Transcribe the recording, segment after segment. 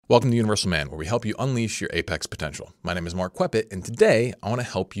Welcome to Universal Man, where we help you unleash your apex potential. My name is Mark Kweppet, and today I want to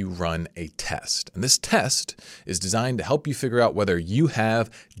help you run a test. And this test is designed to help you figure out whether you have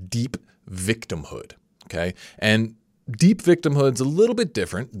deep victimhood, okay? And deep victimhood is a little bit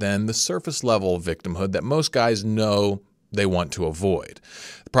different than the surface level victimhood that most guys know they want to avoid.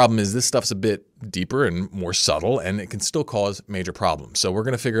 The problem is this stuff's a bit deeper and more subtle, and it can still cause major problems. So we're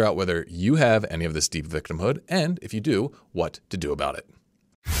going to figure out whether you have any of this deep victimhood, and if you do, what to do about it.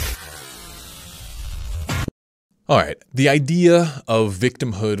 All right, the idea of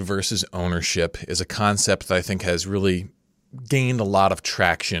victimhood versus ownership is a concept that I think has really gained a lot of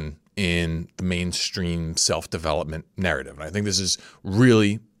traction in the mainstream self-development narrative. And I think this is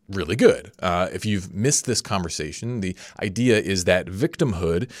really good. If you've missed this conversation, the idea is that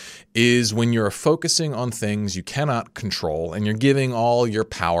victimhood is when you're focusing on things you cannot control and you're giving all your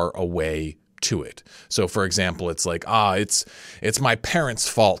power away to it. So for example, it's like, it's my parents'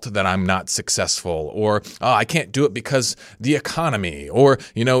 fault that I'm not successful, or I can't do it because the economy, or,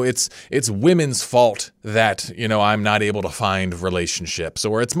 it's women's fault that, I'm not able to find relationships,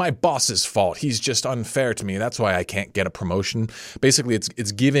 or it's my boss's fault. He's just unfair to me. That's why I can't get a promotion. Basically,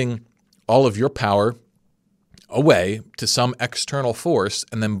 it's giving all of your power away to some external force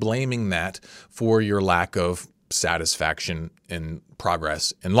and then blaming that for your lack of satisfaction and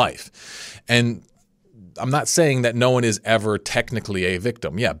progress in life. And I'm not saying that no one is ever technically a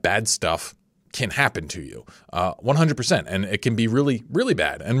victim. Yeah, bad stuff can happen to you 100%. And it can be really, really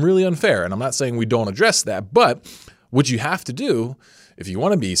bad and really unfair. And I'm not saying we don't address that, but what you have to do if you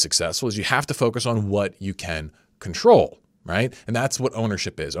want to be successful is you have to focus on what you can control, right? And that's what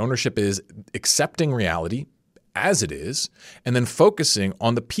ownership is. Ownership is accepting reality as it is, and then focusing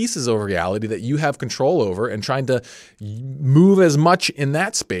on the pieces of reality that you have control over and trying to move as much in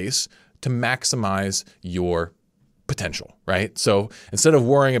that space to maximize your potential, right? So instead of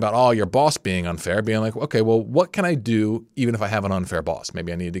worrying about, your boss being unfair, being like, okay, well, what can I do even if I have an unfair boss?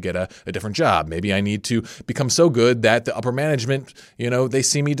 Maybe I need to get a different job. Maybe I need to become so good that the upper management, they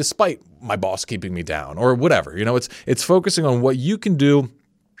see me despite my boss keeping me down or whatever. It's focusing on what you can do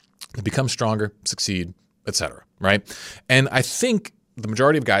to become stronger, succeed, etc. Right? And I think the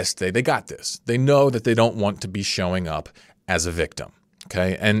majority of guys today, they got this. They know that they don't want to be showing up as a victim.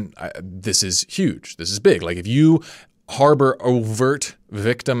 Okay. And this is huge. This is big. Like if you harbor overt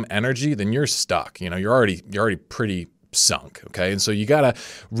victim energy, then you're stuck. You're already pretty sunk. Okay. And so you got to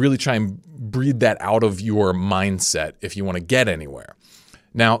really try and breed that out of your mindset if you want to get anywhere.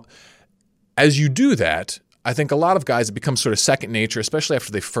 Now, as you do that, I think a lot of guys, it becomes sort of second nature, especially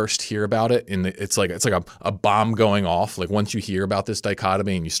after they first hear about it. And it's like a bomb going off. Like once you hear about this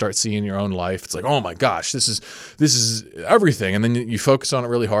dichotomy and you start seeing your own life, it's like, oh my gosh, this is everything. And then you focus on it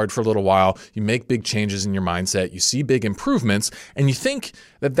really hard for a little while. You make big changes in your mindset. You see big improvements, and you think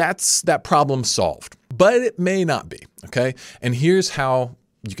that problem solved. But it may not be. Okay, and here's how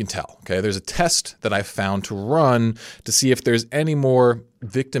you can tell. Okay, there's a test that I found to run to see if there's any more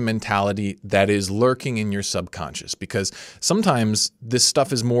victim mentality that is lurking in your subconscious, because sometimes this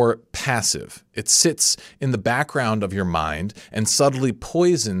stuff is more passive. It sits in the background of your mind and subtly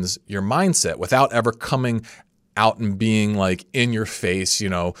poisons your mindset without ever coming out and being like in your face,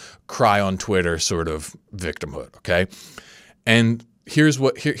 cry on Twitter sort of victimhood. Okay, and here's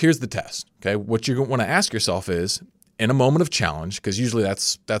the test. Okay, what you want to ask yourself is, in a moment of challenge, because usually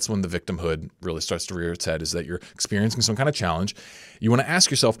that's when the victimhood really starts to rear its head, is that you're experiencing some kind of challenge. You want to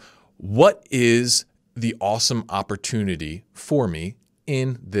ask yourself, what is the awesome opportunity for me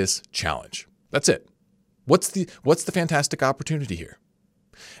in this challenge? That's it. What's the fantastic opportunity here?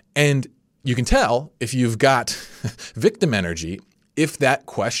 And you can tell if you've got victim energy if that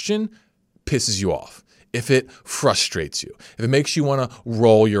question pisses you off, if it frustrates you, if it makes you want to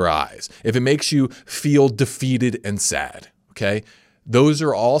roll your eyes, if it makes you feel defeated and sad, okay? Those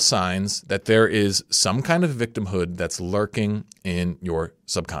are all signs that there is some kind of victimhood that's lurking in your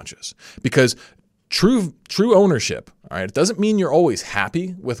subconscious. Because true ownership, all right, it doesn't mean you're always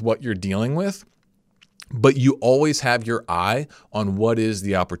happy with what you're dealing with, but you always have your eye on what is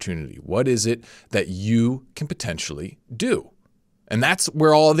the opportunity. What is it that you can potentially do? And that's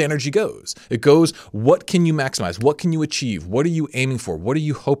where all of the energy goes. It goes, what can you maximize? What can you achieve? What are you aiming for? What are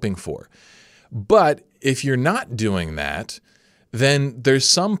you hoping for? But if you're not doing that, then there's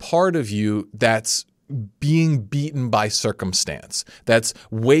some part of you that's being beaten by circumstance, that's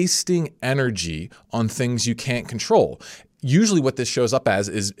wasting energy on things you can't control. Usually what this shows up as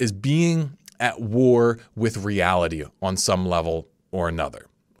is being at war with reality on some level or another.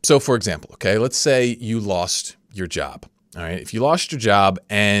 So for example, okay, let's say you lost your job. All right. If you lost your job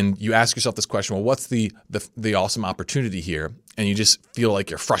and you ask yourself this question, well, what's the awesome opportunity here? And you just feel like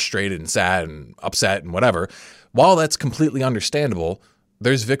you're frustrated and sad and upset and whatever. While that's completely understandable,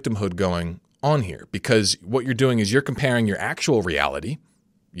 there's victimhood going on here, because what you're doing is you're comparing your actual reality,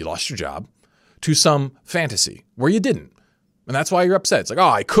 you lost your job, to some fantasy where you didn't. And that's why you're upset. It's like, oh,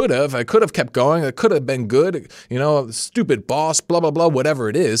 I could have kept going. It could have been good. Stupid boss, blah, blah, blah, whatever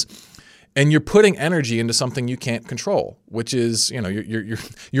it is. And you're putting energy into something you can't control, which is,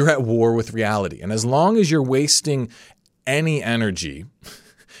 you're at war with reality. And as long as you're wasting any energy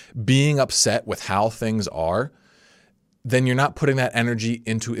being upset with how things are, then you're not putting that energy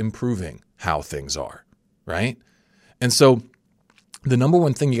into improving how things are, right? And so the number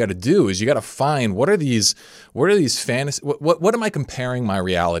one thing you got to do is you got to find what are these fantasy, what am I comparing my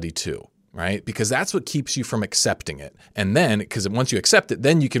reality to? Right? Because that's what keeps you from accepting it. And then, because once you accept it,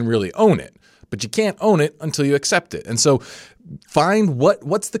 then you can really own it. But you can't own it until you accept it. And so find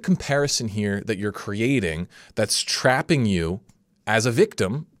what's the comparison here that you're creating that's trapping you as a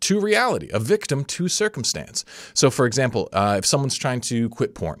victim to reality, a victim to circumstance. So for example, if someone's trying to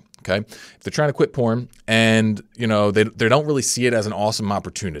quit porn, okay, if they're trying to quit porn and, they don't really see it as an awesome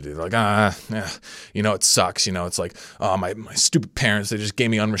opportunity. They're like, it sucks. It's like, oh, my stupid parents, they just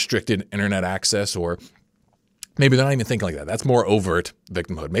gave me unrestricted internet access. Or maybe they're not even thinking like that. That's more overt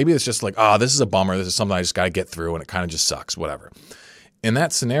victimhood. Maybe it's just like, oh, this is a bummer. This is something I just got to get through and it kind of just sucks, whatever. In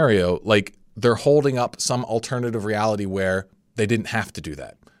that scenario, like they're holding up some alternative reality where they didn't have to do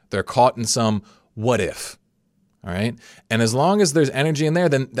that. They're caught in some what if. All right. And as long as there's energy in there,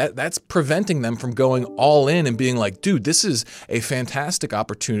 then that's preventing them from going all in and being like, dude, this is a fantastic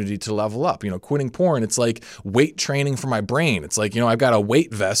opportunity to level up. Quitting porn, it's like weight training for my brain. It's like, I've got a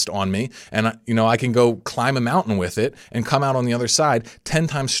weight vest on me and, I can go climb a mountain with it and come out on the other side 10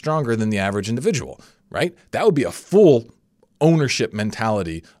 times stronger than the average individual. Right. That would be a full ownership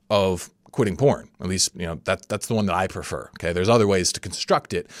mentality of quitting porn. At least, that's the one that I prefer. Okay. There's other ways to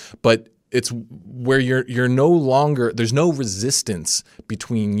construct it, but it's where you're no longer, there's no resistance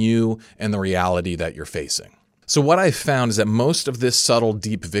between you and the reality that you're facing. So what I've found is that most of this subtle,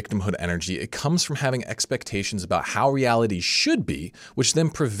 deep victimhood energy, it comes from having expectations about how reality should be, which then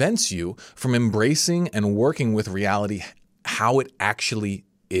prevents you from embracing and working with reality how it actually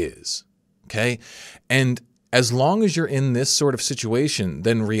is. Okay? And as long as you're in this sort of situation,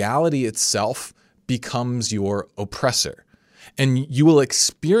 then reality itself becomes your oppressor. And you will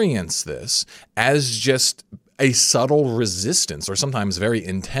experience this as just a subtle resistance, or sometimes very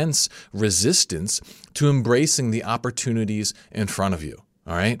intense resistance, to embracing the opportunities in front of you.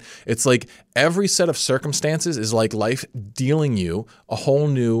 All right? It's like every set of circumstances is like life dealing you a whole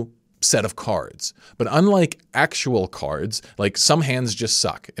new set of cards. But unlike actual cards, like some hands just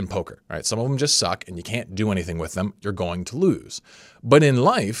suck in poker, right? Some of them just suck and you can't do anything with them. You're going to lose. But in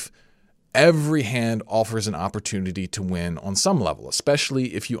life, every hand offers an opportunity to win on some level,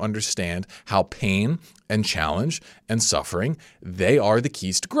 especially if you understand how pain and challenge and suffering, they are the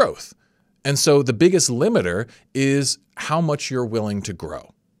keys to growth. And so the biggest limiter is how much you're willing to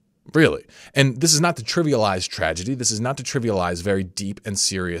grow. Really. And this is not to trivialize tragedy. This is not to trivialize very deep and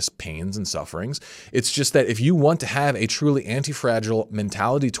serious pains and sufferings. It's just that if you want to have a truly anti-fragile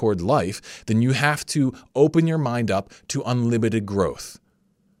mentality toward life, then you have to open your mind up to unlimited growth.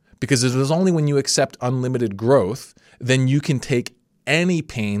 Because it is only when you accept unlimited growth, then you can take any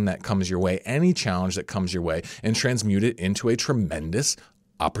pain that comes your way, any challenge that comes your way, and transmute it into a tremendous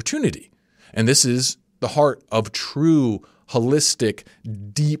opportunity. And this is the heart of true, holistic,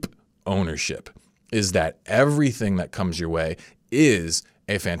 deep ownership, is that everything that comes your way is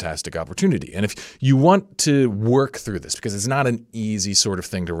a fantastic opportunity. And if you want to work through this, because it's not an easy sort of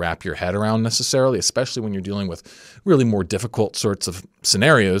thing to wrap your head around necessarily, especially when you're dealing with really more difficult sorts of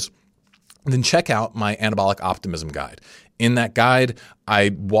scenarios, then check out my Anabolic Optimism Guide. In that guide,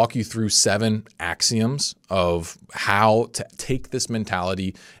 I walk you through 7 axioms of how to take this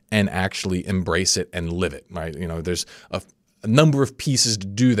mentality and actually embrace it and live it, right? There's a number of pieces to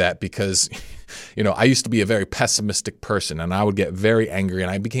do that because, I used to be a very pessimistic person and I would get very angry,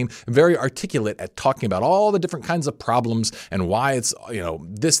 and I became very articulate at talking about all the different kinds of problems and why it's,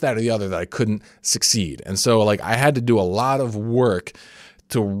 this, that, or the other that I couldn't succeed. And so I had to do a lot of work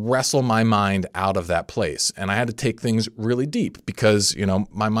to wrestle my mind out of that place. And I had to take things really deep because,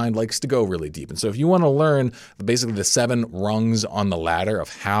 my mind likes to go really deep. And so if you want to learn basically the 7 rungs on the ladder of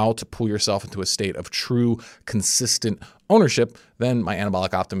how to pull yourself into a state of true, consistent ownership, then my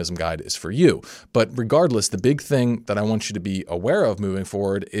Anabolic Optimism Guide is for you. But regardless, the big thing that I want you to be aware of moving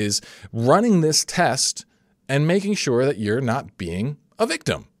forward is running this test and making sure that you're not being a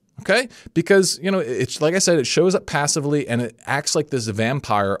victim. Okay? Because, it's like I said, it shows up passively and it acts like this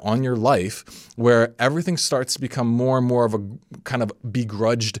vampire on your life where everything starts to become more and more of a kind of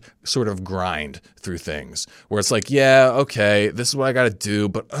begrudged sort of grind through things where it's like, yeah, okay, this is what I got to do,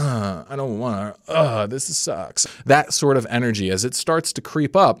 but I don't want to, this sucks. That sort of energy, as it starts to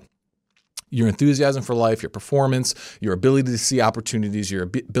creep up, your enthusiasm for life, your performance, your ability to see opportunities, your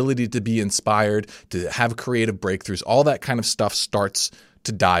ability to be inspired, to have creative breakthroughs, all that kind of stuff starts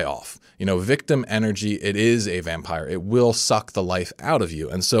to die off. Victim energy, it is a vampire. It will suck the life out of you.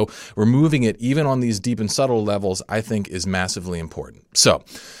 And so removing it, even on these deep and subtle levels, I think is massively important. So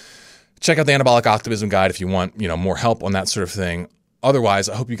check out the Anabolic Optimism Guide if you want, more help on that sort of thing. Otherwise,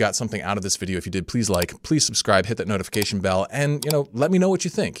 I hope you got something out of this video. If you did, please please subscribe, hit that notification bell, and, let me know what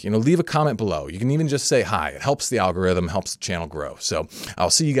you think. Leave a comment below. You can even just say hi. It helps the algorithm, helps the channel grow. So I'll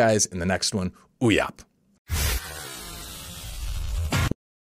see you guys in the next one. Ooyap.